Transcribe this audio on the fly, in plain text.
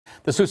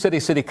The Sioux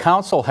City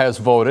Council has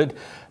voted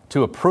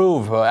to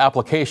approve an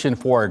application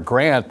for a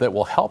grant that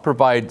will help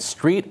provide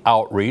street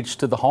outreach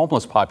to the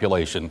homeless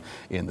population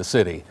in the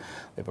city.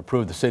 They've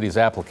approved the city's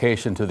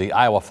application to the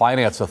Iowa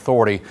Finance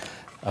Authority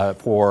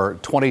for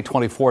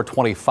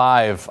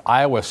 2024-25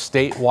 Iowa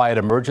Statewide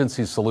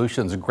Emergency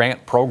Solutions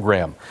Grant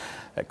Program.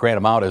 That grant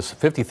amount is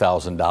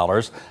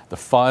 $50,000. The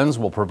funds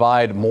will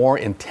provide more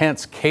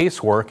intense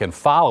casework and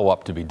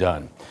follow-up to be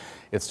done.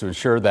 It's to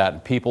ensure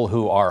that people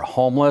who are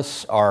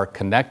homeless are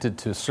connected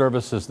to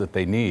services that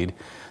they need.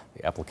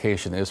 The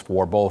application is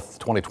for both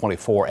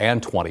 2024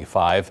 and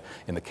 25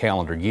 in the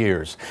calendar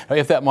years. Now,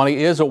 if that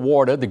money is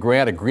awarded, the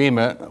grant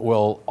agreement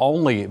will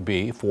only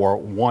be for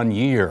 1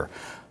 year.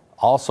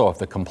 Also, if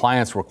the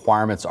compliance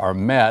requirements are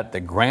met, the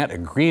grant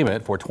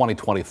agreement for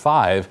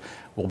 2025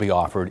 will be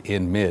offered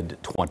in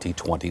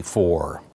mid-2024.